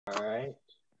All right.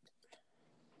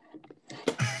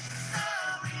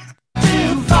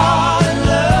 To fall in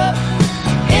love,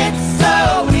 it's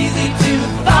so easy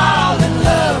to fall in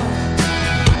love.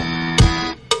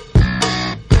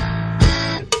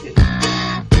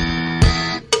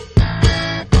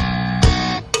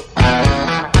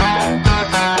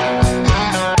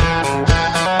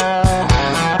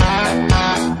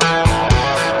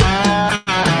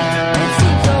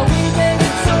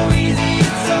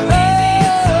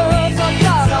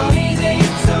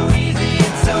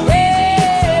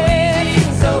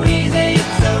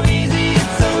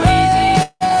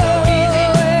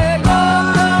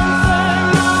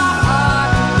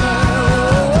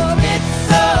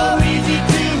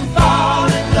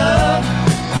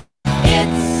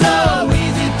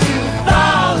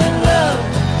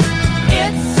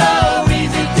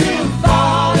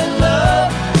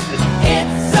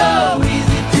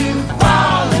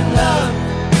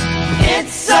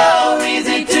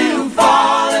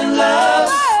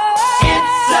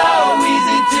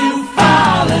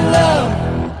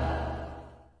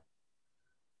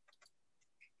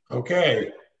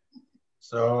 Okay,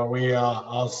 so we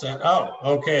all set. Oh,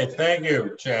 okay, thank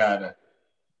you, Chad.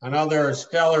 Another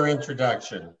stellar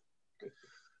introduction.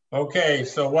 Okay,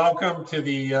 so welcome to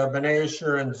the B'nai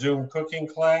Yeshurun Zoom cooking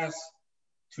class.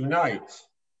 Tonight,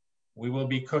 we will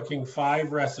be cooking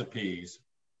 5 recipes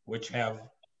which have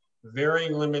very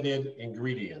limited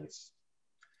ingredients.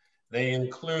 They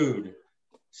include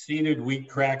seeded wheat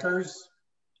crackers,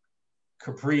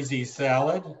 Caprese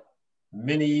salad,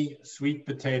 mini sweet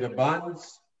potato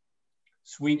buns,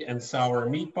 sweet and sour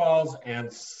meatballs,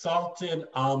 and salted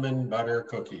almond butter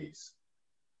cookies.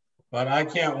 But I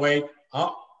can't wait.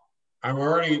 Oh, I'm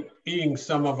already eating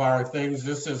some of our things.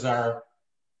 This is our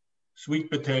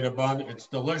sweet potato bun. It's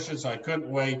delicious. I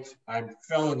couldn't wait. I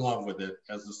fell in love with it,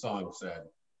 as the song said.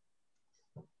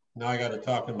 Now I got to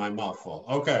talk in my mouth full.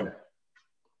 Okay.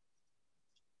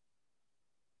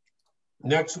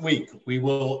 Next week, we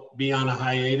will be on a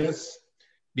hiatus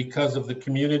because of the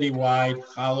community-wide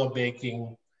challah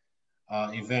baking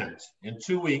event. In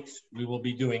 2 weeks, we will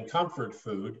be doing comfort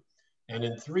food, and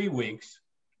in 3 weeks,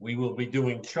 we will be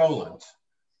doing cholent.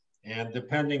 And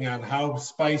depending on how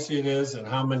spicy it is and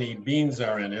how many beans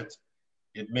are in it,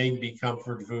 it may be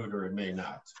comfort food or it may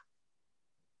not.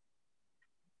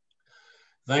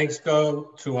 Thanks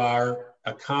go to our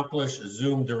accomplished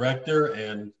Zoom director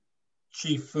and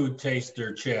chief food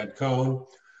taster, Chad Cohen,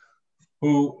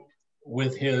 who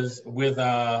with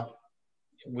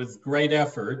great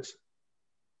effort,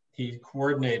 he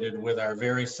coordinated with our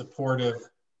very supportive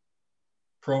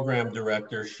program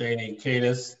director, Shani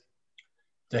Kadis,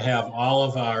 to have all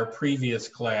of our previous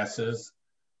classes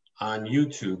on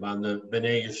YouTube, on the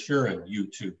B'nai Yeshurun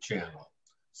YouTube channel.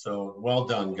 So well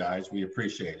done, guys. We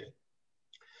appreciate it.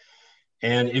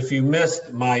 And if you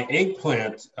missed my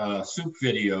eggplant soup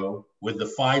video with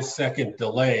the 5-second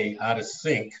delay out of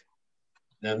sync,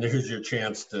 then there's your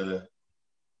chance to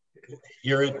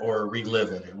hear it or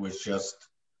relive it. It was just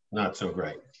not so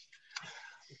great.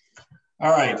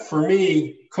 All right, for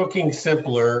me, cooking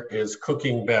simpler is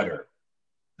cooking better.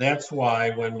 That's why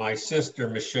when my sister,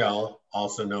 Michelle,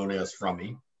 also known as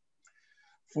Frummy,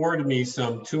 forwarded me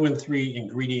some 2 and 3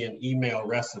 ingredient email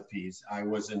recipes, I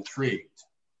was intrigued.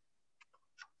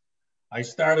 I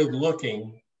started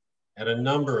looking at a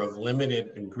number of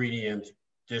limited ingredient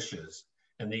dishes,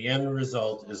 and the end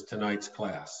result is tonight's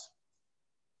class.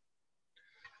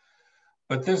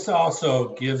 But this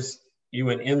also gives you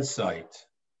an insight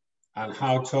on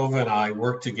how Tova and I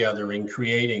work together in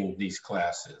creating these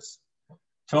classes.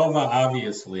 Tova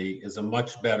obviously is a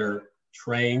much better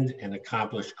trained and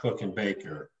accomplished cook and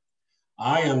baker.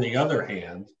 I, on the other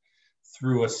hand,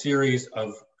 through a series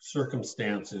of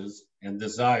circumstances and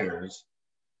desires,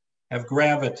 have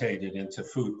gravitated into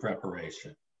food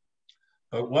preparation.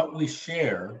 But what we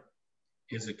share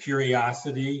is a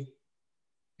curiosity,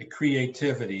 a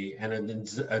creativity, and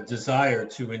a desire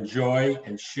to enjoy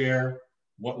and share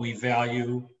what we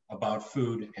value about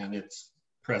food and its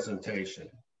presentation.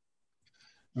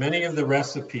 Many of the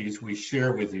recipes we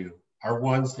share with you are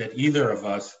ones that either of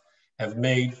us have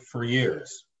made for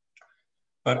years,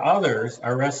 but others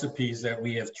are recipes that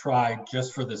we have tried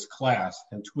just for this class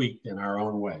and tweaked in our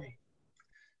own way.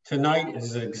 Tonight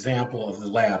is an example of the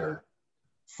latter.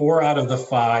 4 out of the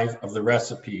 5 of the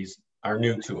recipes are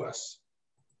new to us.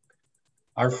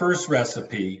 Our first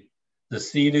recipe, the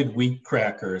seeded wheat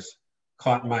crackers,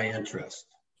 caught my interest.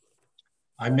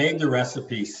 I made the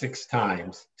recipe 6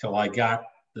 times till I got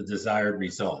the desired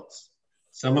results.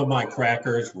 Some of my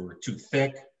crackers were too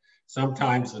thick.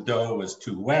 Sometimes the dough was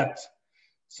too wet.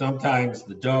 Sometimes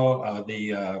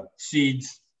the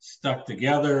seeds stuck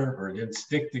together or didn't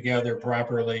stick together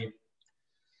properly.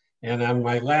 And on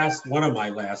one of my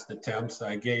last attempts,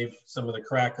 I gave some of the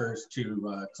crackers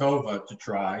to Tova to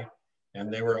try,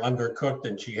 and they were undercooked,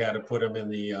 and she had to put them in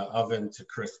the oven to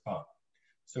crisp up.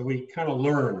 So we kind of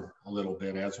learn a little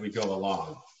bit as we go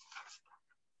along.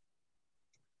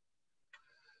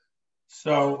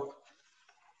 So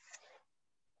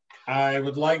I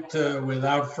would like to,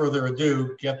 without further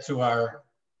ado, get to our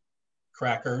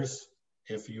crackers.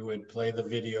 If you would play the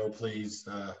video, please,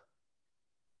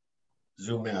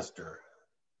 Zoom Master.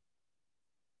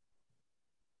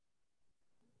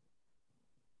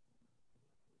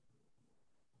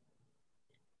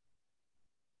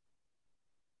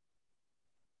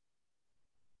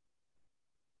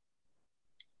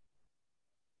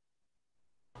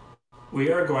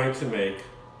 We are going to make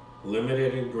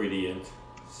limited ingredient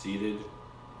seeded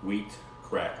wheat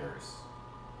crackers.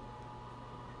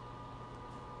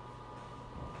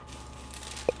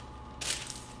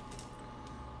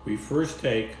 We first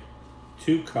take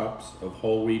 2 cups of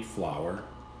whole wheat flour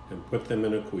and put them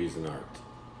in a Cuisinart.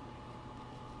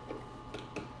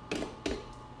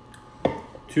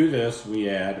 To this we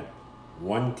add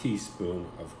 1 teaspoon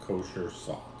of kosher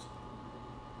salt.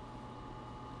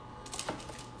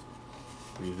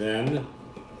 We then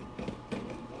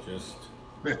just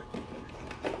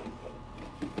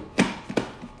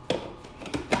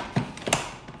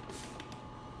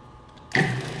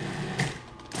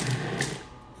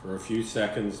for a few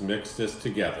seconds mix this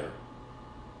together.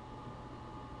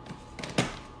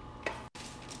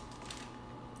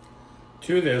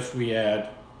 To this we add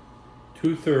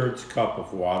 2/3 cup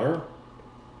of water.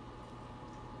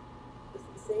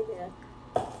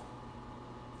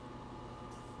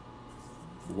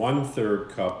 1/3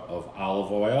 cup of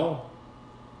olive oil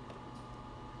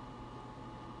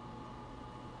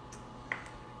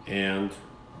and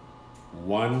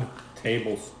 1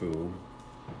 tablespoon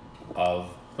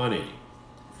of honey.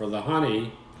 For the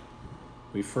honey,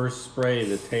 we first spray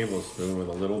the tablespoon with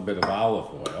a little bit of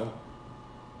olive oil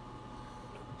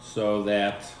so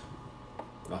that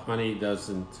the honey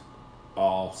doesn't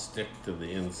all stick to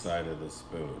the inside of the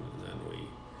spoon. And then we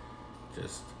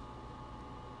just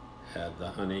add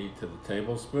the honey to the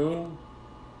tablespoon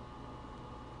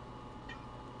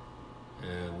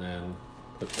and then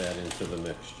put that into the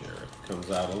mixture. It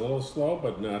comes out a little slow,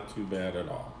 but not too bad at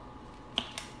all.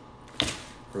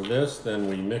 For this, then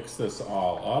we mix this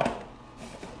all up.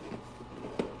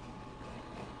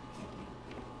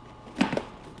 I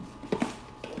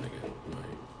get my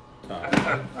top.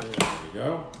 There we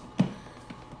go.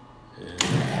 And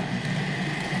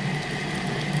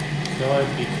so it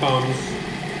becomes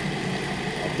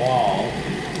a ball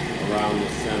around the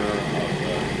center of the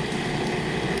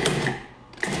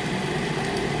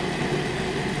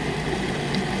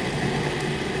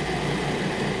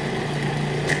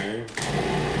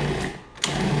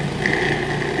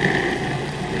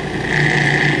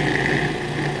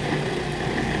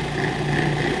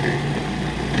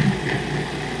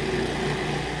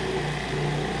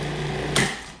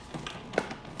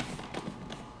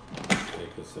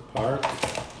apart,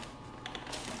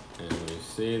 and we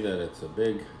see that it's a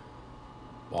big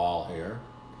ball here.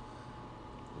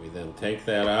 We then take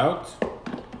that out, get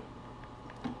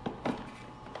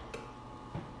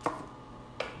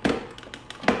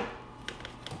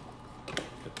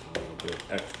a little bit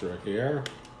extra here.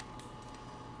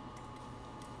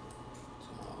 It's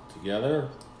all together.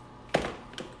 Okay.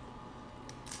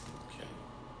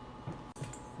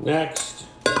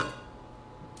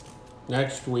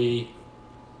 Next we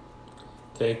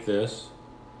take this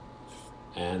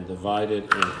and divide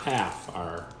it in half,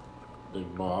 our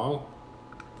big ball,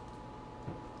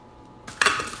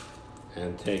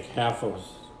 and take half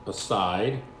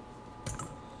aside,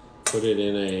 put it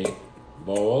in a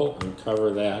bowl and cover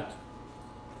that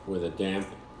with a damp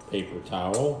paper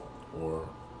towel or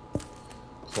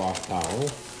cloth towel.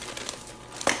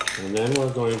 And then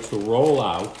we're going to roll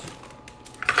out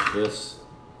this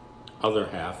other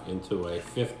half into a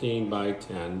 15 by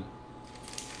 10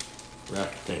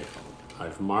 rectangle.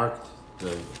 I've marked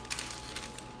the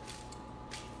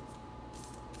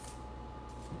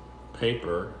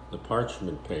paper, the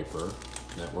parchment paper,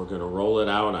 that we're going to roll it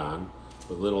out on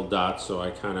with little dots so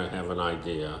I kind of have an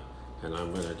idea. And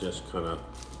I'm going to just kind of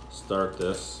start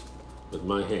this with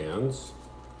my hands.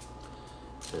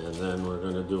 And then we're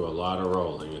going to do a lot of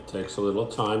rolling. It takes a little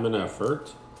time and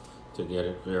effort to get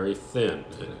it very thin,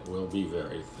 and it will be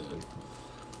very thin.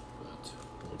 But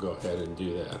we'll go ahead and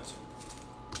do that.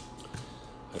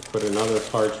 I put another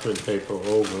parchment paper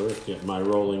over it, get my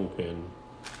rolling pin,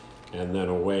 and then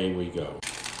away we go.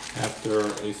 After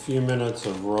a few minutes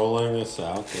of rolling this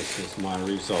out, this is my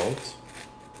result.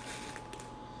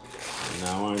 And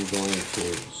now I'm going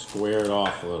to square it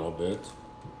off a little bit.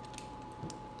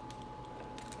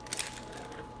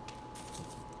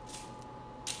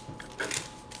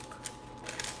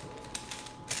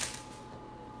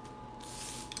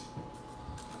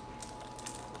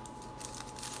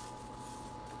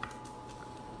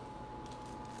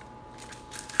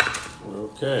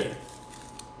 Okay.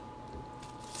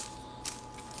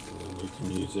 And we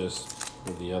can use this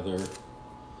for the other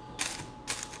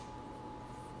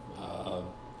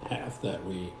half that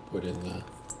we put in the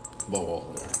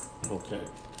bowl there. Okay.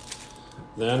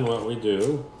 Then what we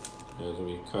do is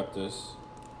we cut this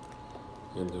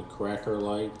into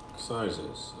cracker-like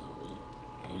sizes. So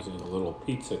we're using a little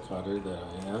pizza cutter that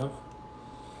I have.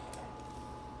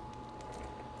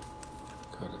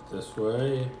 Cut it this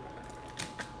way.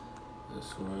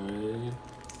 This way.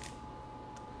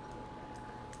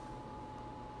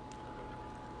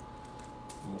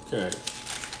 Okay.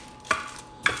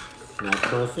 Not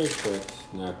perfect, but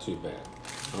not too bad.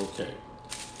 Okay.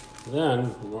 Then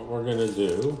what we're going to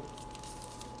do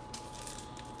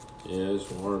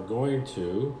is we're going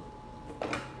to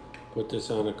put this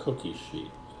on a cookie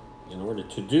sheet. In order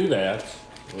to do that,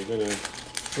 we're going to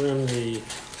trim the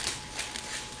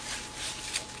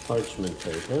parchment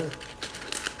paper.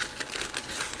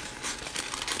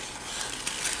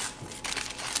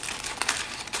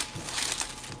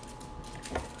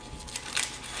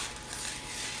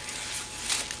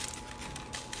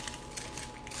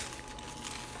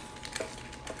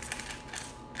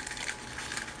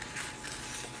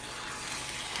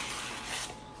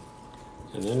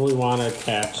 And then we want to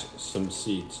attach some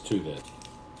seeds to this.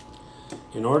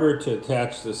 In order to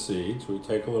attach the seeds, we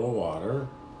take a little water,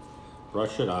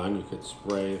 brush it on. You could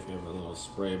spray, if you have a little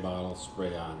spray bottle,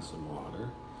 spray on some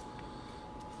water.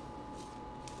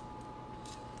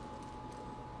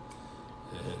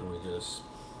 And we just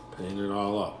paint it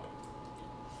all up.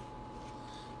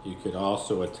 You could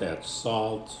also attach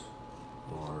salt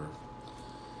or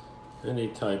any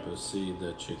type of seed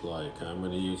that you'd like. I'm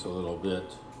going to use a little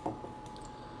bit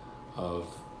of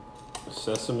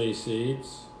sesame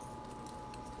seeds.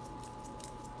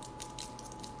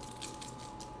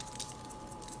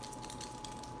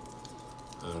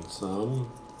 On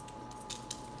some,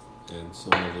 and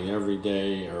some of the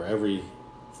everyday or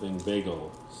everything bagel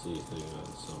seasoning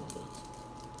on some of it.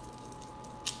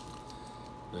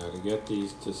 Now to get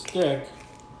these to stick,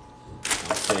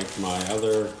 I'll take my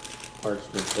other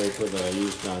parchment paper that I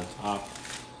used on top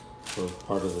for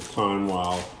part of the time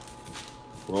while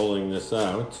rolling this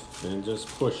out and just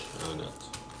push on it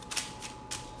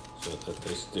so that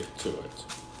they stick to it.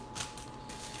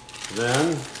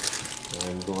 Then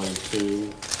I'm going to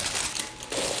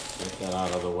get that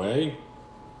out of the way.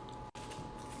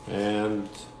 And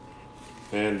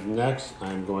next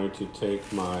I'm going to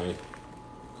take my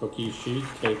cookie sheet,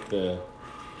 take the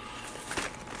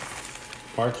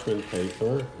parchment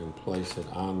paper and place it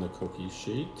on the cookie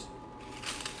sheet.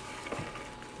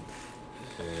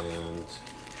 And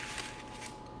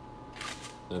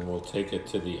then we'll take it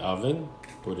to the oven,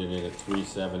 put it in at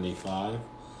 375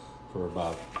 for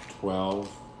about 12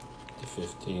 to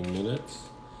 15 minutes.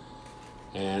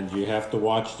 And you have to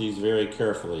watch these very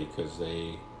carefully because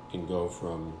they can go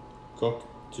from cooked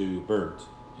to burnt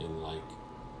in like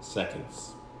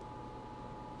seconds.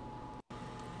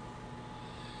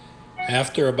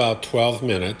 After about 12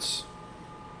 minutes,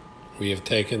 we have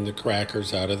taken the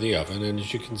crackers out of the oven, and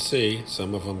as you can see,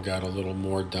 some of them got a little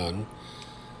more done.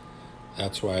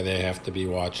 That's why they have to be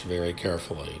watched very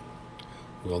carefully.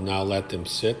 We'll now let them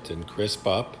sit and crisp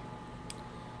up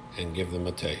and give them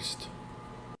a taste.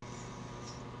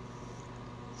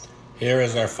 Here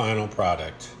is our final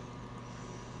product.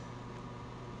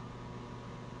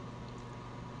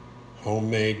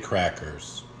 Homemade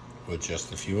crackers with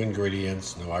just a few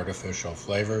ingredients, no artificial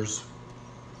flavors,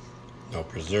 no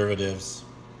preservatives,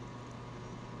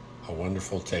 a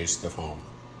wonderful taste of home.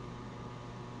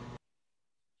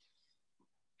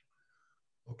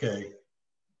 Okay.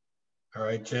 All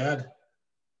right, Chad.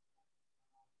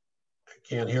 I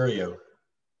can't hear you.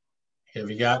 Have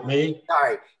you got me?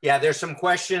 Sorry. Yeah, there's some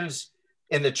questions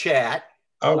in the chat.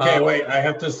 Okay, wait, I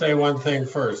have to say one thing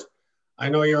first. I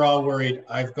know you're all worried.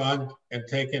 I've gone and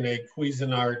taken a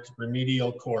Cuisinart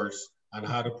remedial course on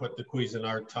how to put the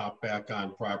Cuisinart top back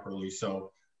on properly.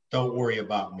 So don't worry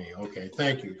about me. Okay,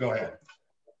 thank you. Go ahead.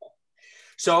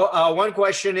 So one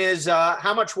question is,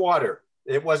 how much water?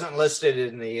 It wasn't listed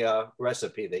in the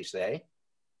recipe, they say.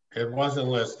 It wasn't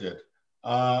listed.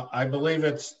 I believe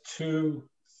it's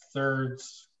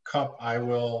 2/3 cup. I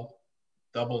will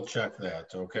double check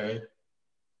that, okay?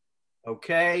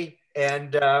 Okay.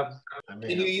 And can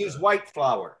you use white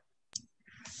flour?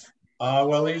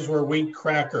 Well, these were wheat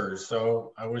crackers,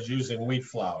 so I was using wheat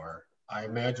flour. I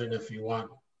imagine if you want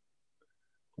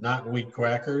not wheat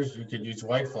crackers, you could use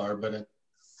white flour, but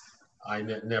I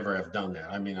never have done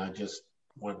that. I mean, I just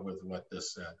went with what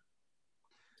this said.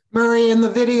 Murray, in the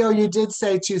video, you did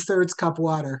say 2/3 cup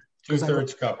water.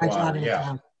 2/3 cup I water, jotted it yeah.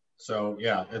 down. So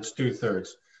yeah, it's 2/3.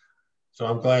 So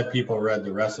I'm glad people read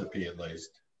the recipe at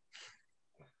least.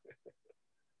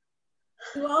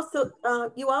 You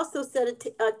also said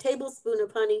a tablespoon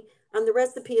of honey. On the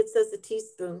recipe, it says a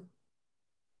teaspoon.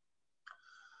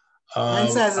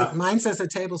 Mine says a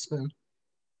tablespoon.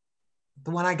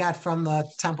 The one I got from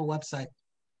the Temple website.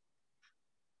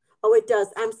 Oh, it does.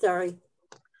 I'm sorry.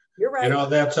 You're right. You know,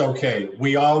 that's okay.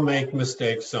 We all make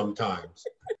mistakes sometimes.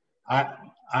 I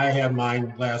had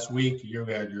mine last week. You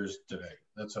had yours today.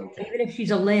 That's okay. Even if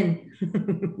she's a Lynn.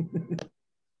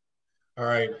 All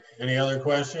right. Any other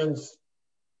questions?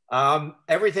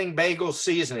 Everything bagel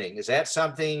seasoning, is that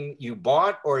something you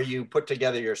bought or you put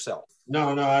together yourself? No,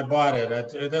 I bought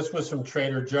it. This was from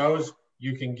Trader Joe's.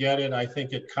 You can get it, I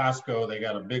think, at Costco. They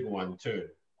got a big one too.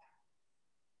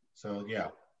 So yeah.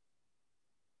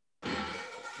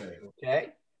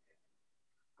 Okay.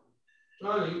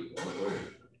 Johnny,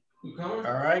 you coming?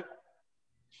 All right.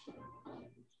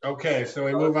 Okay, so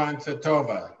we move on to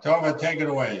Tova. Tova, take it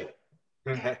away.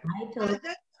 The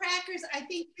crackers, I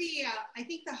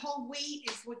think the whole wheat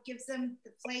is what gives them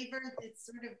the flavor. It's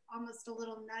sort of almost a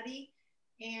little nutty,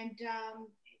 and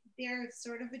they're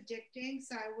sort of addicting.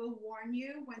 So I will warn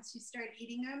you, once you start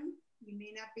eating them, you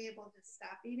may not be able to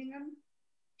stop eating them.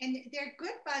 And they're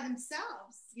good by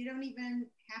themselves. You don't even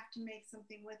have to make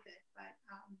something with it. But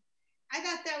I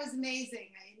thought that was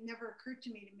amazing. It never occurred to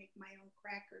me to make my own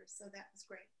crackers, so that was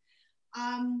great.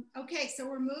 Okay, so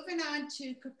we're moving on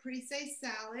to Caprese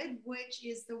Salad, which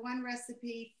is the one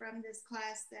recipe from this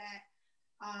class that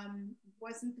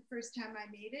wasn't the first time I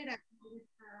made it.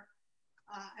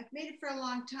 I've made it for a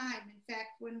long time. In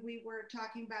fact, when we were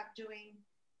talking about doing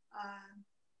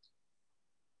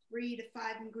 3 to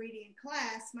 5 ingredient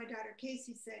class, my daughter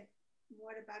Casey said,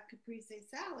 what about Caprese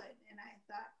Salad? And I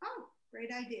thought, oh, great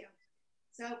idea.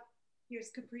 So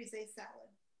here's Caprese Salad.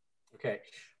 Okay,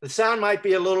 the sound might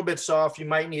be a little bit soft. You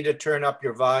might need to turn up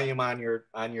your volume on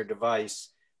your device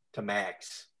to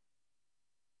max.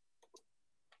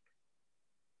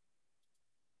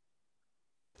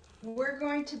 We're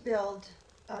going to build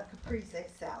a Caprese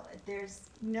salad. There's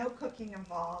no cooking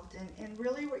involved, and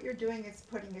really what you're doing is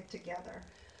putting it together.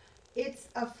 It's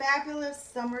a fabulous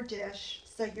summer dish,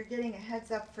 so you're getting a heads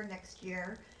up for next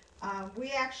year.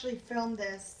 We actually filmed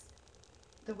this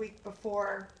the week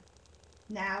before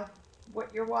now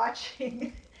what you're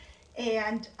watching,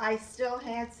 and I still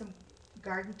had some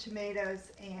garden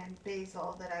tomatoes and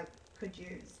basil that I could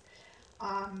use.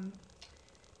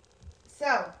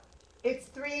 So it's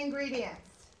 3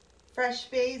 ingredients: fresh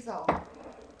basil,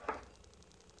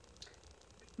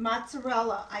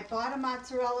 mozzarella. I bought a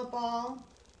mozzarella ball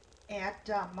at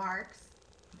Mark's.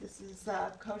 This is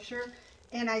kosher,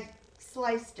 and I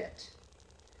sliced it.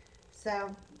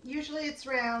 So usually it's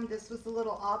round. This was a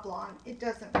little oblong. It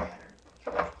doesn't matter.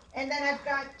 And then I've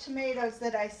got tomatoes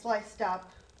that I sliced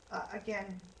up,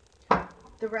 again,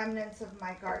 the remnants of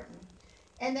my garden.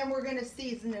 And then we're going to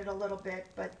season it a little bit,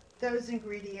 but those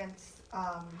ingredients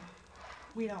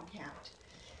we don't count.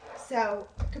 So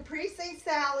Caprese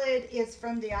salad is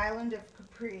from the island of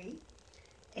Capri,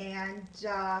 and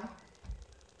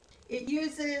it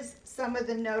uses some of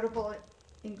the notable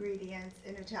ingredients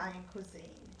in Italian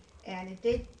cuisine. And it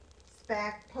dates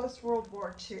back post-World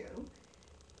War II,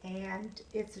 and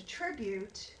it's a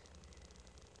tribute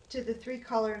to the 3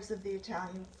 colors of the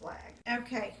Italian flag.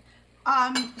 Okay,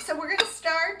 so we're going to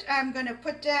start. I'm going to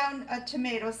put down a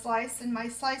tomato slice, and my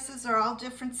slices are all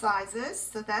different sizes,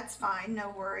 so that's fine,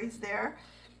 no worries there.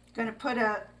 Going to put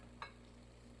a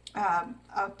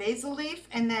basil leaf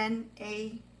and then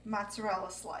a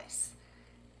mozzarella slice.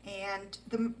 And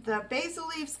the basil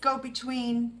leaves go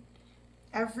between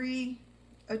every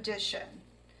addition.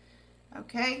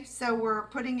 Okay, so we're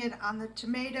putting it on the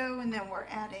tomato, and then we're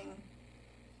adding,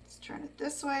 let's turn it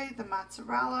this way, the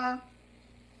mozzarella,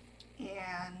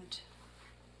 and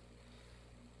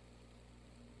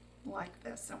like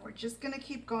this. And we're just going to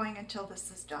keep going until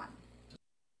this is done.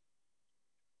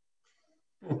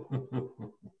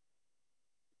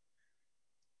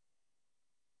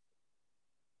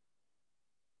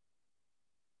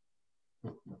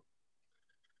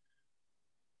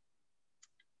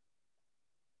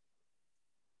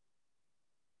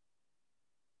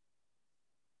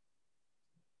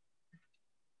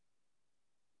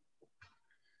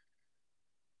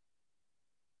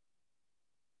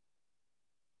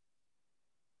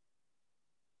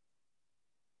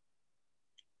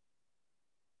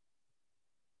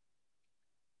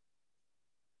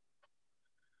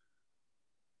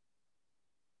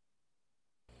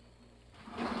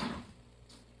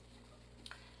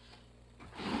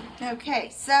 Okay,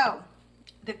 so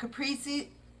the caprese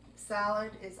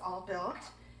salad is all built,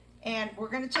 and we're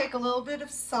going to take a little bit of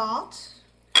salt,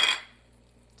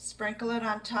 sprinkle it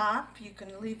on top. You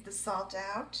can leave the salt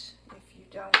out if you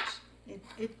don't.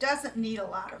 It doesn't need a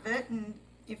lot of it, and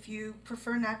if you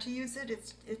prefer not to use it,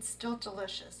 it's still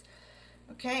delicious.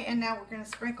 Okay, and now we're going to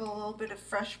sprinkle a little bit of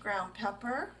fresh ground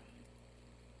pepper,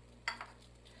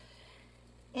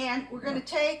 and we're going to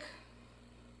take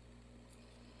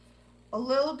a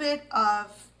little bit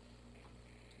of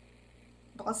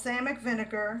balsamic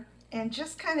vinegar and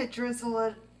just kind of drizzle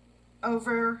it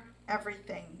over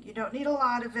everything. You don't need a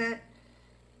lot of it.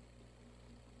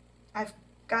 I've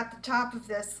got the top of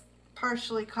this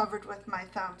partially covered with my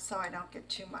thumb so I don't get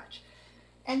too much.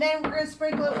 And then we're going to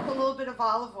sprinkle it with a little bit of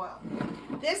olive oil.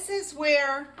 This is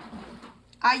where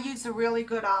I use a really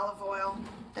good olive oil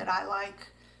that I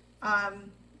like,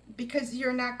 because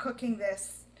you're not cooking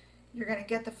this. You're going to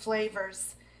get the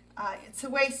flavors. It's a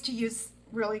waste to use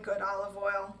really good olive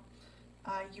oil.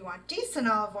 You want decent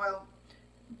olive oil,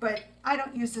 but I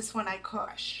don't use this when I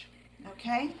cook.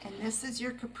 Okay, and this is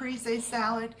your caprese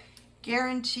salad,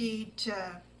 guaranteed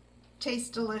to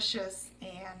taste delicious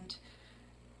and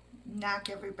knock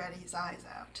everybody's eyes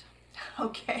out.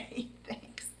 Okay,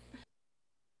 thanks.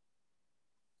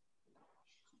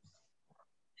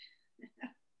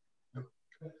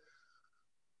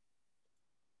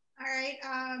 All right,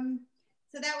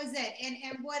 so that was it.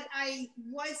 And what I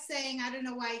was saying, I don't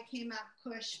know why it came out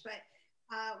Kush, but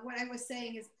what I was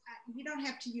saying is you don't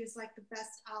have to use like the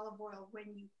best olive oil when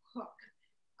you cook.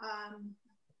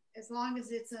 As long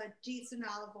as it's a decent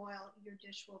olive oil, your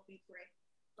dish will be great.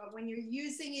 But when you're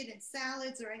using it in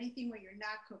salads or anything where you're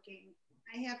not cooking,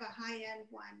 I have a high-end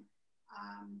one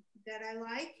that I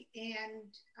like and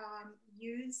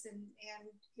use, and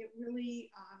it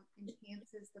really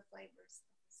enhances the flavors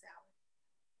of the salad.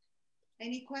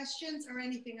 Any questions or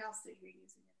anything else that you're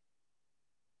using it?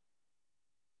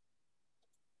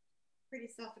 Pretty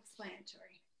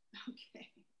self-explanatory. Okay.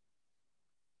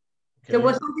 There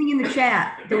was something in the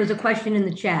chat. There was a question in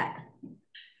the chat.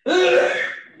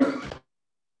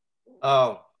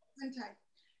 Oh.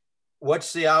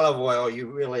 What's the olive oil you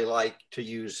really like to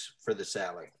use for the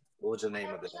salad? What was the name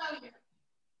of it?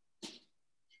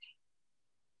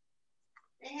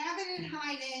 They have it in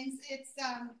Heinen's. It's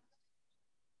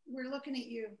we're looking at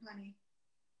you, honey.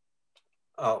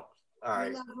 Oh, all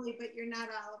right. You're lovely, but you're not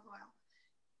olive oil.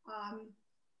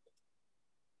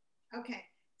 Okay,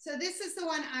 so this is the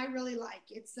one I really like.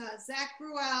 It's Zach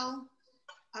Bruel,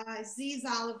 Z's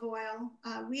olive oil.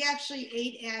 We actually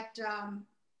ate at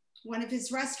one of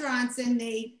his restaurants, and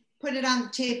they put it on the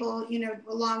table, you know,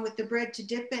 along with the bread to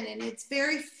dip in, and it's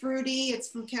very fruity. It's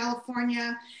from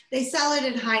California. They sell it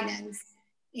at Heinen's,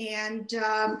 and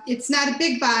it's not a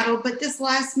big bottle, but this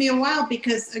lasts me a while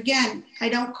because, again, I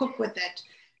don't cook with it.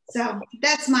 So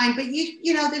that's mine. But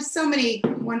you know, there's so many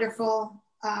wonderful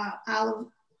olive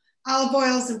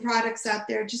oils and products out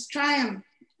there. Just try them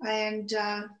and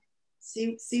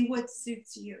see what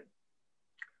suits you.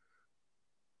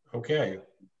 Okay.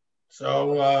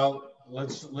 So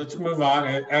let's move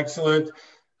on. Excellent.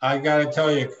 I got to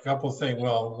tell you a couple things.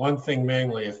 Well, one thing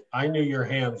mainly, if I knew your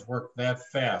hands worked that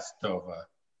fast, Tova,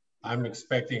 I'm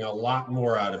expecting a lot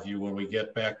more out of you when we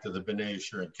get back to the B'nai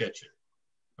Yeshurun kitchen.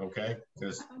 Okay?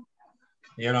 Because,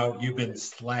 you know, you've been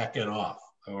slacking off.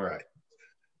 All right.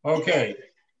 Okay.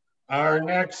 Our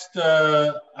next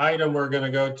item we're going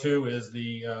to go to is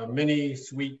the mini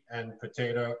sweet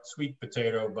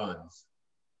potato buns.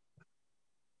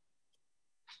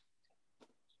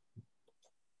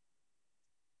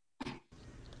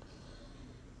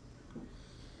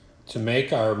 To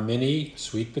make our mini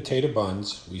sweet potato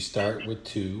buns, we start with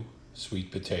 2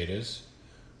 sweet potatoes,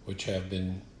 which have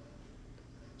been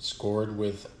scored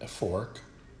with a fork.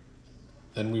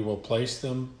 Then we will place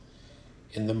them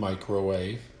in the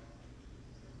microwave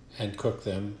and cook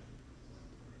them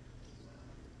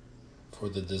for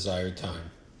the desired time.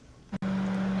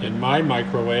 In my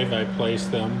microwave, I place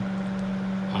them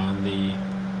on the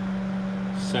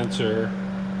sensor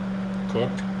cook,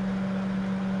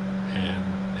 and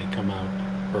they come out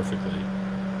perfectly.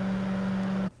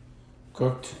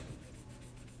 Cooked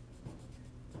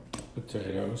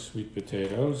potatoes, sweet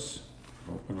potatoes,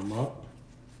 open them up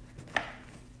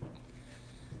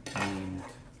and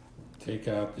take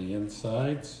out the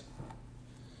insides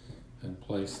and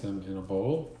place them in a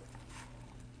bowl.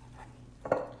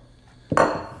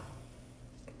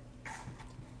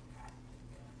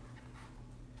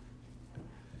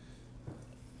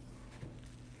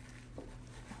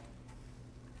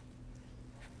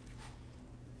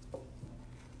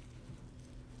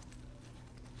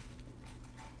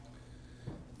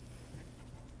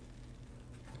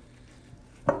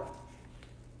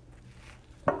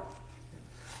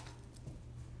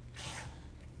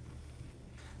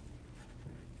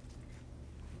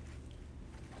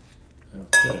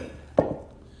 Okay.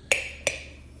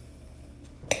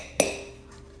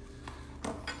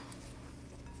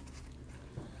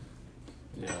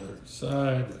 The other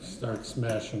side, start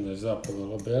smashing this up a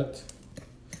little bit.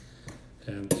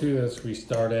 And to this, we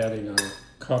start adding our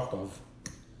cup of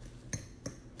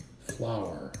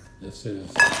flour. This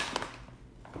is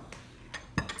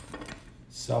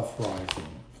self-rising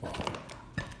flour.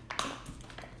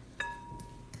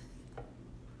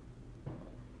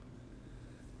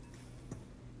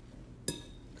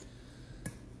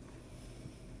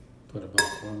 Put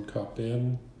about 1 cup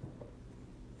in.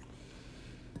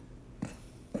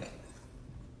 A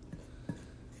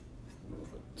little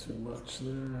bit too much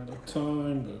there at a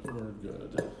time, but we're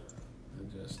good.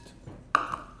 And just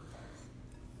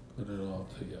put it all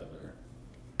together.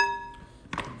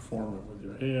 You form it with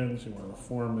your hands. You want to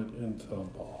form it into a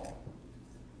ball.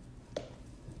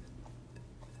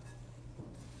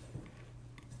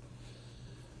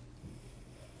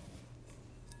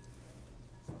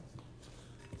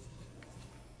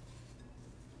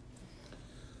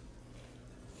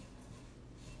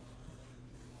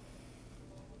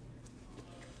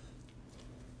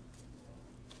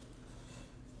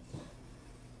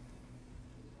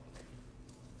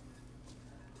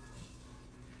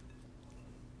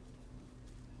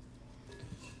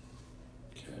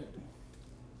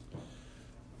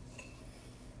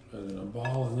 Put it in a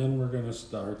ball, and then we're going to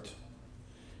start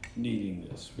kneading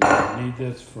this. We're going to knead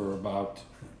this for about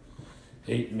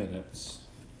 8 minutes.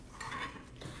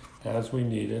 As we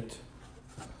knead it,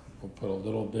 we'll put a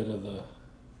little bit of the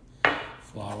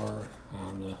flour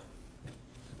on the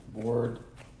board,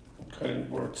 cutting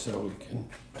board, so we can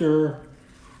stir.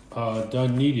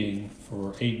 Done kneading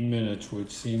for 8 minutes,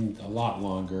 which seemed a lot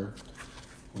longer.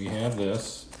 We have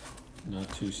this, not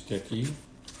too sticky,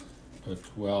 but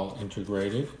well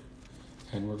integrated.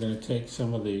 And we're going to take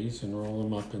some of these and roll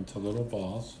them up into little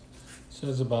balls. It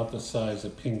says about the size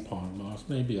of ping pong balls,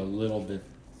 maybe a little bit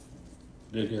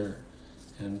bigger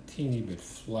and a teeny bit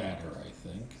flatter, I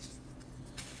think.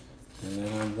 And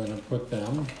then I'm going to put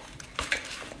them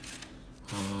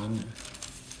on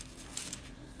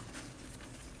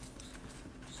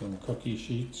some cookie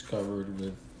sheets covered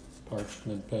with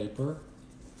parchment paper.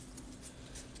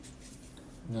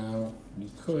 Now, you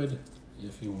could,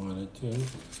 if you wanted to,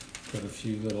 put a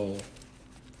few little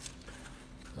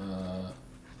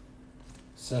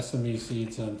sesame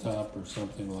seeds on top or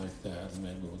something like that, and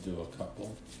maybe we'll do a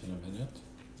couple in a minute.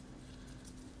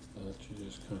 But you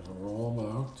just kind of roll them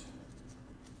out.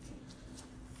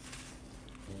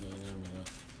 And then I'm going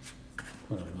to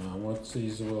put them on. What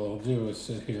these will do is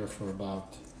sit here for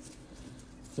about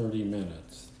 30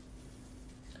 minutes.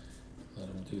 Let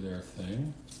them do their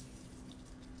thing.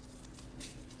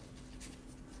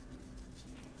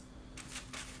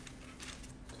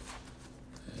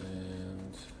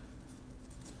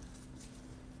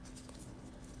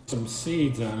 Some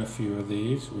seeds on a few of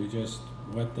these. We just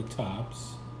wet the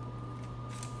tops.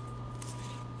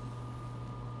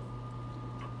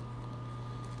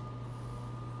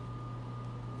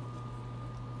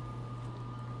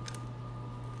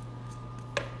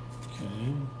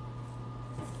 Okay.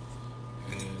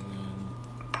 And then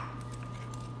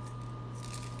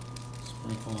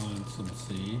sprinkle on some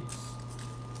seeds.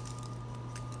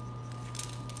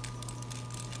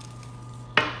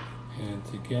 And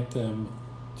to get them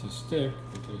to stick,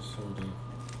 we just sort of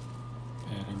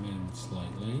pat them in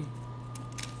slightly.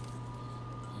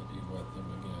 Maybe wet them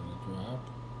again a drop.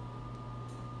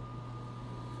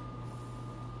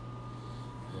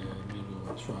 And maybe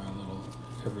we'll try a little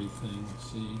everything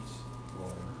seeds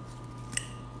or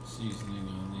seasoning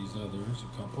on these others,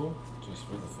 a couple, just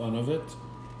for the fun of it.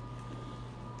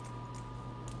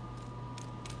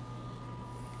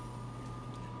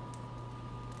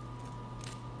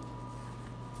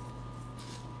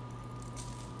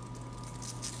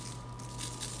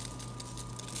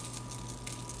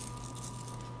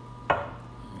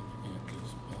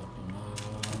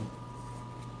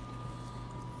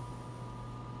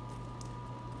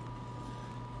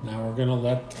 Now we're gonna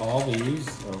let all these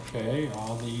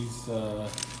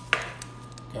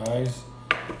guys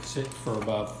sit for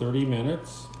about 30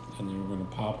 minutes, and then we're gonna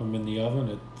pop them in the oven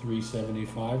at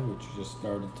 375, which just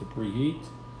started to preheat.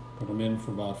 Put them in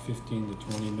for about 15 to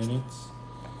 20 minutes,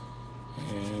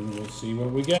 and we'll see what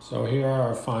we get. So here are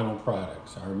our final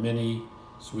products, our mini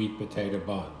sweet potato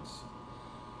buns.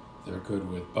 They're good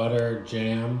with butter,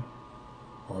 jam,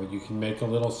 or you can make a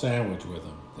little sandwich with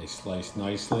them. They slice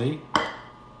nicely.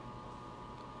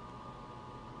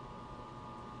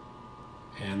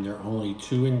 And there are only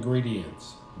 2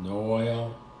 ingredients, no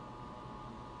oil,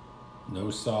 no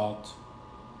salt,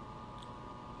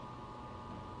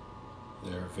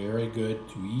 They're very good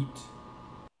to eat.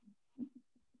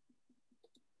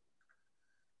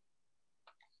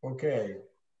 Okay.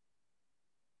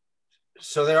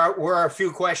 So were a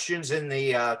few questions in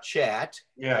the chat.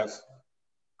 Yes.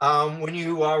 When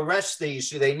you rest these,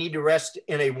 do they need to rest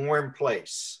in a warm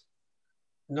place?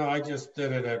 No, I just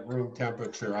did it at room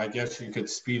temperature. I guess you could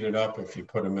speed it up if you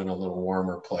put them in a little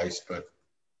warmer place, but.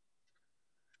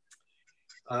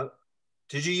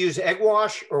 Did you use egg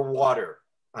wash or water?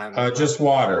 Just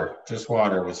water. Just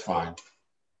water was fine.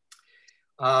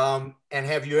 And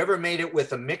have you ever made it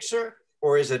with a mixer,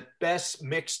 or is it best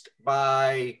mixed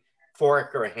by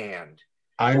fork or hand?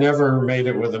 I never made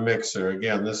it with a mixer.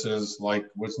 Again, this is like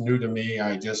was new to me.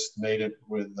 I just made it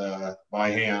with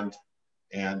by hand,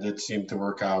 and it seemed to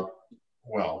work out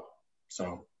well.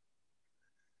 So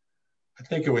I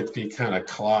think it would be kind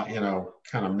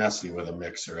of messy with a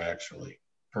mixer, actually,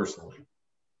 personally.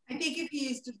 I think if you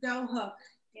used a dough hook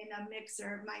in a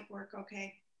mixer, it might work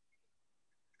okay.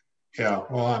 Yeah,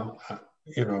 well,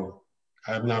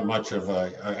 I'm not much of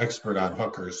an expert on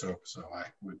hookers, so I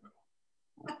would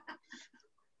know.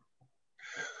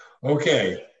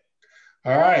 Okay.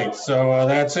 All right, so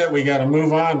that's it. We got to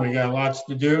move on. We got lots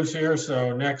to do here.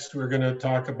 So next we're going to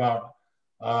talk about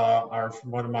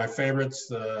one of my favorites,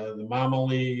 the Mama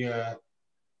Lee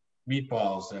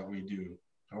meatballs that we do.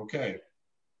 Okay.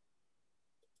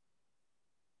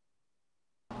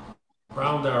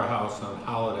 Around our house on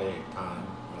holiday time,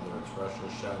 whether it's Rosh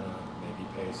Hashanah, maybe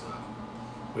Pesach,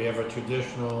 we have a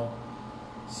traditional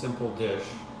simple dish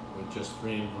with just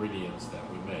 3 ingredients that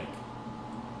we make.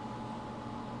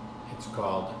 It's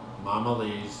called Mama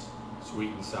Lee's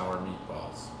sweet and sour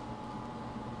meatballs.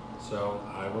 So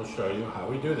I will show you how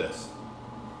we do this.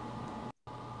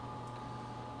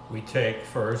 We take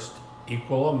first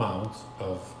equal amounts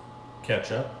of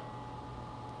ketchup,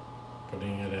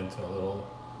 putting it into a little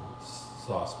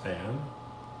saucepan.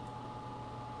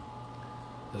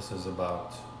 This is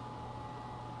about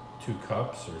 2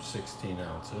 cups or 16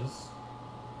 ounces.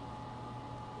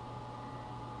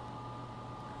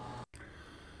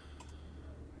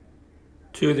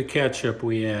 To the ketchup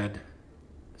we add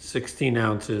 16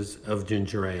 ounces of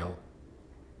ginger ale.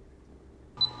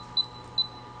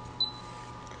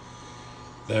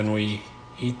 Then we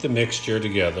heat the mixture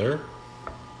together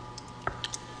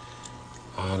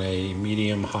on a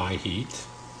medium-high heat.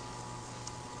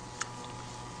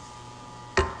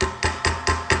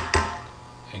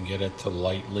 And get it to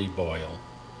lightly boil.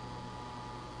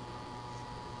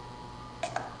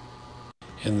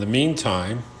 In the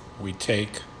meantime, we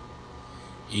take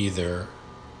either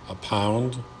a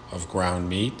pound of ground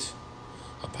meat,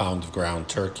 a pound of ground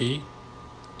turkey,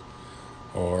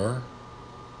 or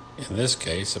in this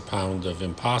case, a pound of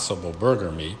Impossible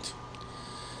burger meat.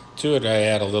 To it, I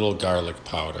add a little garlic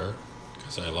powder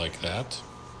because I like that.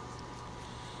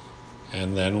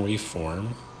 And then we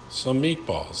form some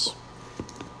meatballs.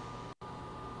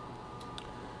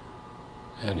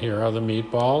 And here are the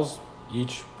meatballs,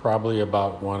 each probably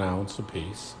about 1 ounce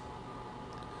apiece.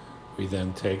 We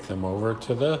then take them over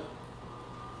to the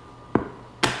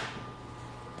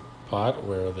pot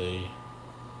where the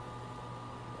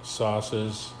sauce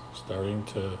is starting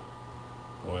to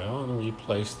boil, and we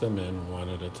place them in one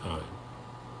at a time.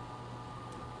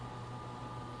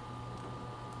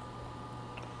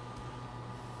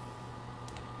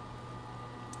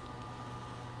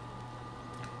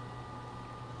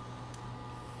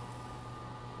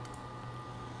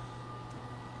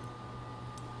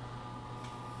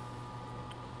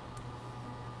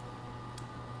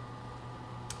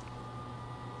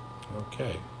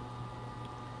 Okay,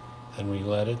 then we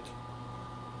let it,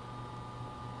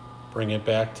 bring it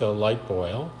back to a light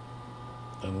boil,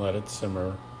 and let it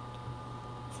simmer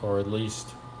for at least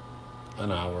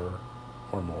an hour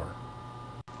or more.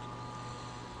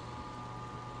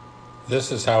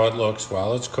 This is how it looks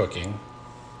while it's cooking.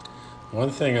 One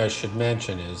thing I should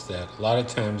mention is that a lot of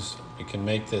times we can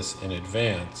make this in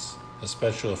advance,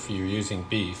 especially if you're using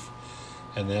beef,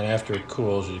 and then after it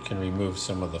cools you can remove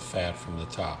some of the fat from the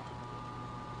top.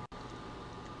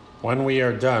 When we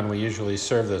are done, we usually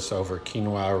serve this over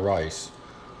quinoa rice,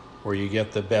 where you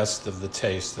get the best of the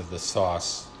taste of the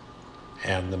sauce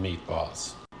and the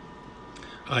meatballs.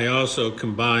 I also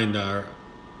combined our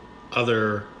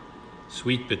other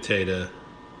sweet potato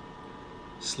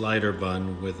slider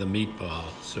bun with the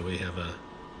meatball, so we have a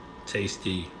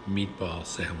tasty meatball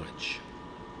sandwich.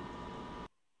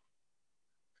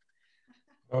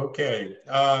 Okay.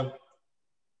 Are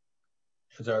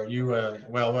you,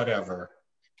 well, whatever.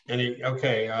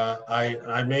 Okay,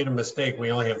 I made a mistake. We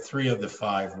only have 3 of the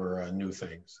 5 were new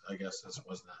things. I guess this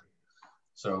was not.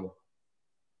 So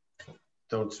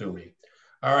Don't sue me.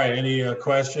 All right, any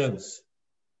questions?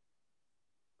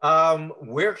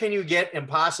 Where can you get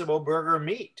Impossible Burger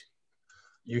meat?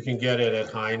 You can get it at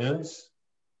Heinen's,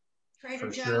 Trader for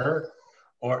Joe's. sure.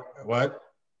 Or what?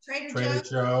 Trader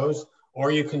Joe's. Or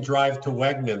you can drive to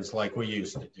Wegmans like we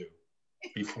used to do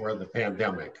before the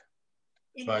pandemic.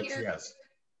 But yes.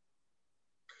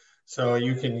 So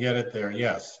you can get it there,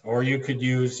 yes. Or you could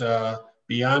use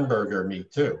Beyond Burger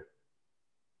meat too.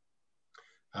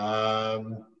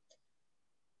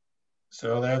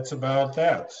 So that's about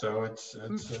that. So it's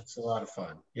a lot of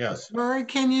fun. Yes. Murray,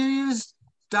 can you use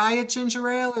diet ginger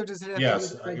ale, or does it have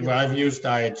Yes, to be regular? I've used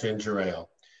diet ginger ale.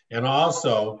 And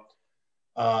also,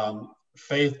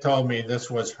 Faith told me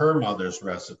this was her mother's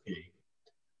recipe,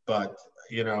 but,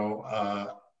 you know,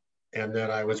 and then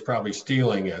I was probably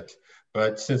stealing it.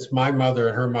 But since my mother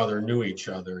and her mother knew each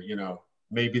other, you know,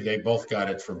 maybe they both got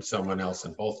it from someone else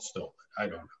and both stole it. I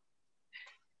don't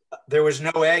know. There was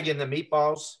no egg in the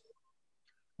meatballs?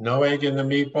 No egg in the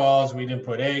meatballs. We didn't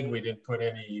put egg. We didn't put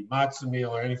any matzo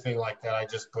meal or anything like that. I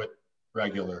just put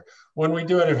regular. When we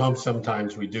do it at home,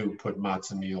 sometimes we do put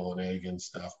matzo meal and egg and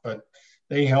stuff, but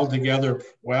they held together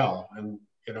well, and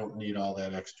you don't need all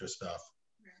that extra stuff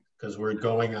because we're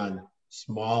going on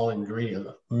small ingredient,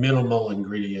 minimal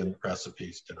ingredient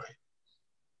recipes tonight.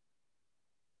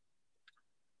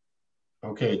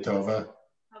 Okay, Tova.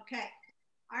 Okay.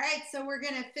 All right, so we're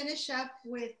gonna finish up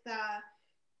with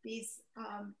these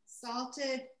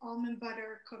salted almond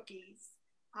butter cookies.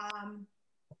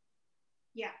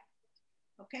 Yeah.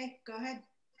 Okay, go ahead.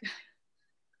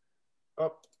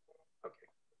 Oh, okay.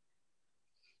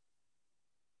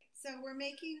 So we're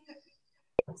making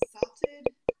salted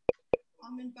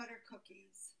almond butter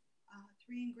cookies,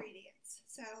 3 ingredients.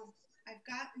 So I've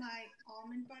got my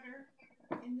almond butter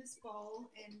in this bowl,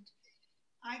 and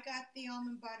I got the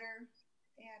almond butter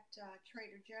at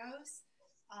Trader Joe's.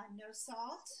 No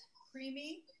salt,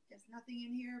 creamy. There's nothing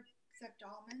in here except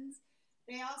almonds.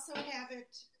 They also have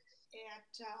it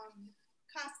at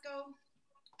Costco.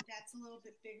 That's a little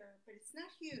bit bigger, but it's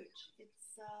not huge.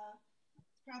 It's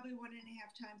probably 1.5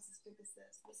 times as big as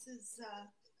this. This is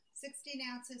 16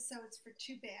 ounces, so it's for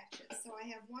 2 batches. So I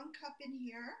have 1 cup in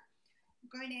here. I'm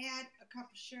going to add a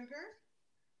cup of sugar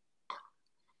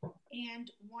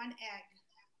and 1 egg.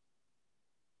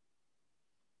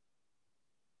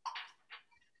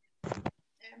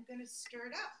 And I'm going to stir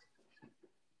it up.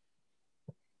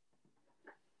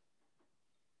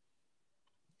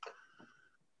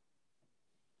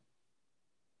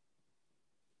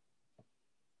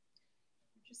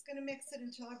 I'm just going to mix it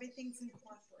until everything's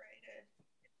incorporated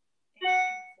and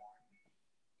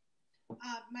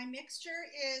uniform. My mixture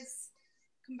is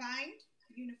combined,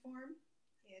 uniform.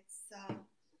 It's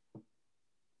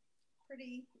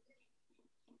pretty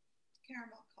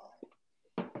caramel color.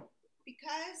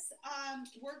 Because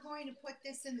we're going to put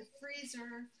this in the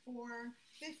freezer for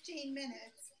 15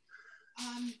 minutes,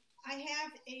 I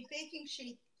have a baking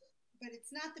sheet, but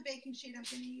it's not the baking sheet I'm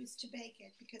going to use to bake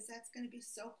it because that's going to be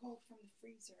so cold from the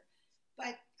freezer.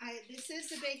 But this is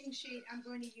the baking sheet I'm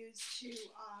going to use to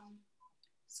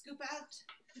scoop out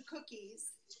the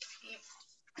cookies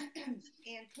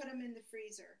and put them in the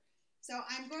freezer. So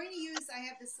I'm going to use, I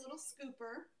have this little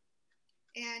scooper,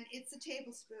 and it's a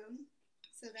tablespoon.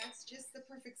 So that's just the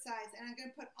perfect size. And I'm going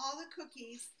to put all the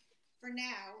cookies for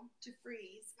now to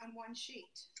freeze on 1 sheet.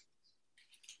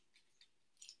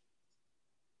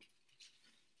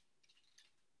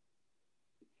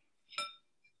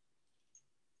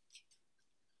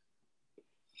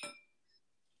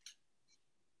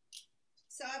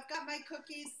 So I've got my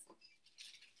cookies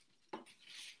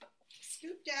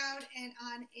scooped out and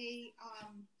on a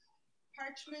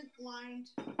parchment-lined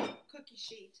cookie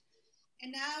sheet.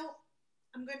 And now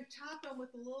I'm going to top them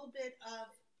with a little bit of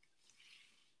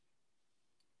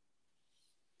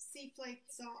sea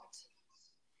flaked salt.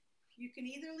 You can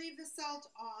either leave the salt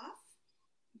off,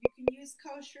 you can use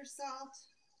kosher salt,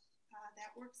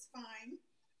 that works fine.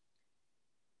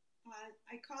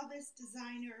 I call this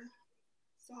designer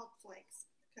salt flakes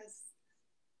because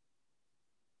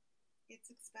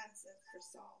it's expensive for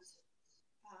salt.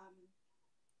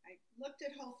 I looked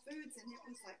at Whole Foods and it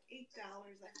was like $8.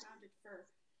 I found it for,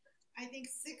 I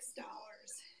think, $6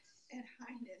 at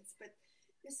Heinen's, but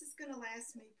this is going to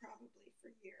last me probably for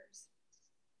years.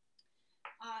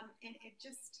 And it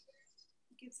just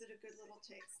gives it a good little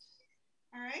taste.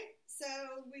 All right, so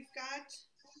we've got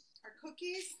our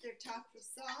cookies. They're topped with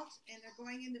salt, and they're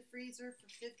going in the freezer for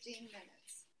 15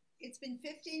 minutes. It's been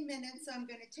 15 minutes, so I'm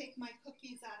going to take my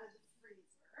cookies out of the freezer.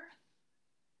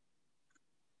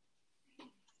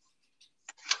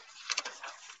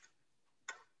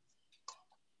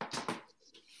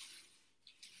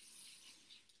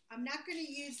 I'm not going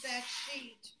to use that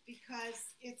sheet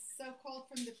because it's so cold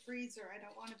from the freezer. I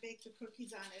don't want to bake the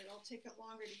cookies on it. It'll take it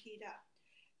longer to heat up.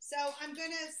 So I'm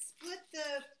going to split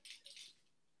the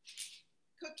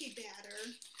cookie batter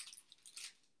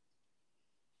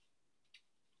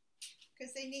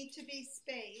because they need to be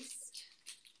spaced.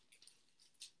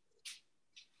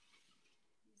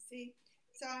 You see?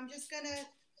 So I'm just going to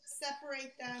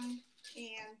separate them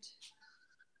and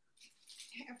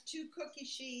have 2 cookie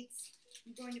sheets.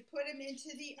 I'm going to put them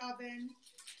into the oven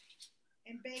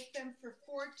and bake them for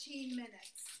 14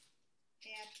 minutes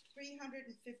at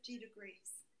 350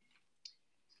 degrees.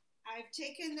 I've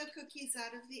taken the cookies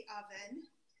out of the oven.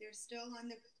 They're still on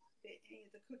the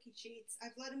cookie sheets.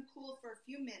 I've let them cool for a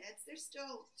few minutes. They're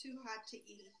still too hot to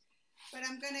eat, but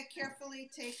I'm going to carefully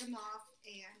take them off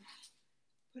and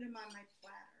put them on my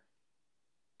platter.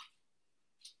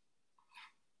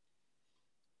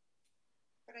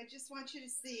 But I just want you to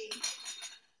see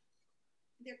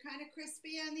they're kind of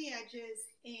crispy on the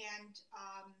edges, and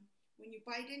when you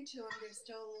bite into them, they're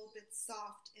still a little bit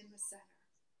soft in the center.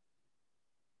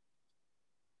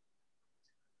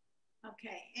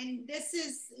 Okay, and this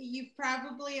is, you've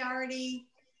probably already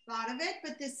thought of it,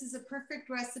 but this is a perfect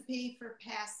recipe for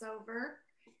Passover.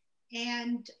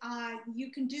 And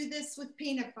you can do this with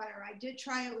peanut butter. I did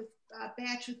try it with a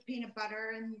batch with peanut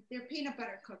butter, and they're peanut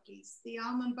butter cookies. The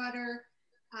almond butter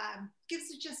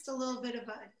gives it just a little bit of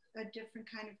a different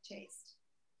kind of taste.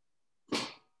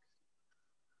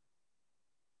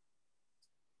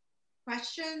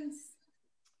 Questions?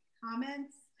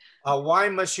 Comments? Why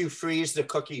must you freeze the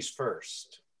cookies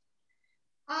first?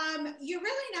 You're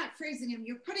really not freezing them.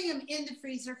 You're putting them in the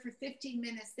freezer for 15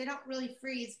 minutes. They don't really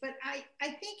freeze, but I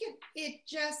think it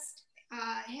just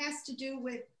has to do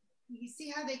with, you see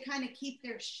how they kind of keep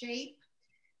their shape?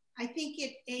 I think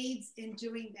it aids in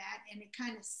doing that, and it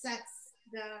kind of sets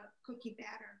the cookie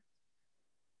batter.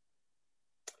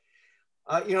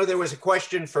 You know, there was a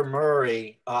question for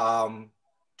Murray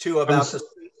too about the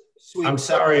sweet. I'm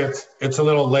sorry, it's a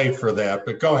little late for that,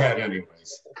 but go ahead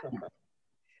anyways.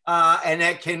 And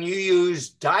that, can you use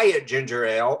diet ginger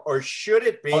ale, or should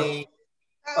it be? We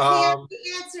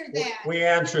answered that. We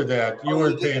answered that. You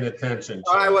weren't paying attention.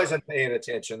 I wasn't paying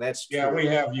attention. That's true. Yeah, we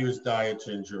have used diet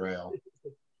ginger ale,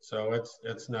 so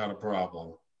it's not a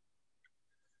problem.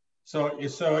 So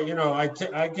you know,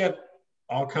 I get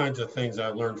all kinds of things I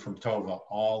learned from Tova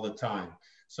all the time.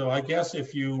 So I guess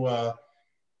if you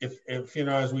if you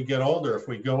know, as we get older, if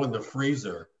we go in the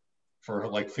freezer for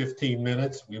like 15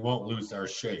 minutes, we won't lose our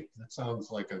shape. That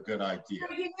sounds like a good idea.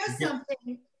 You know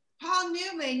something? Paul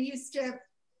Newman used to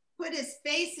put his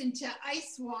face into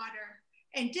ice water,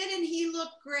 and didn't he look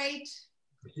great?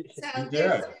 So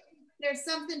there's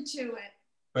something to it.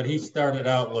 But he started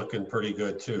out looking pretty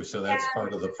good too, so that's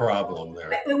part of the problem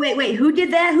there. Wait, who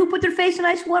did that? Who put their face in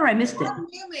ice water? I missed it. Paul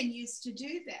Newman used to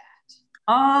do that.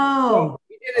 Oh.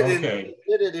 He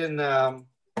did it in the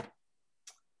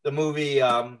movie,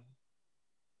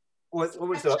 what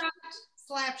was the?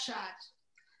 Slapshot.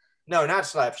 No, not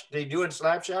Slapshot. Did he do in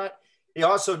Slapshot? He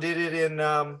also did it in,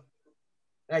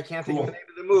 I can't think of the name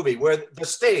of the movie, where The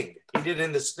Sting. He did it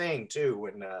in The Sting too,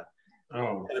 when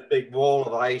had a big bowl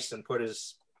of ice and put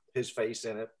his face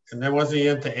in it. And then was he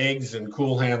into eggs and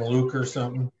Cool Hand Luke or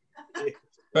something?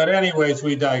 But anyways,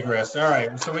 we digress. All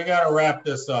right, so we got to wrap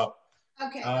this up.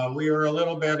 Okay. We were a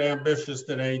little bit ambitious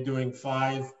today, doing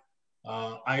 5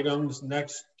 items.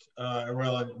 Next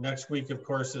week, of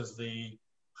course, is the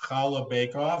challah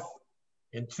bake-off.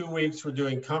 In 2 weeks, we're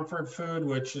doing comfort food,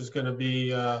 which is going to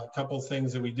be a couple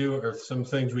things that we do, or some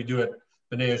things we do at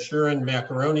B'nai Ashurin,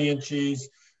 macaroni and cheese,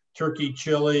 turkey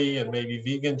chili, and maybe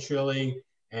vegan chili,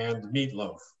 and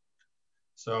meatloaf.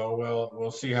 So we'll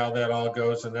see how that all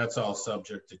goes, and that's all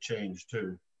subject to change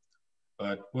too.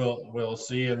 But we'll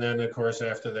see, and then of course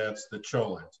after that's the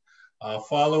cholent.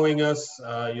 Following us,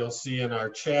 you'll see in our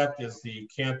chat is the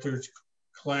Cantor's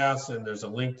class, and there's a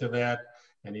link to that.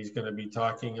 And he's going to be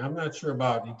talking. I'm not sure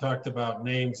about. He talked about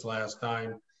names last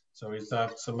time, so he's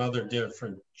got some other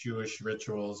different Jewish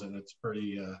rituals, and it's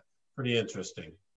pretty interesting.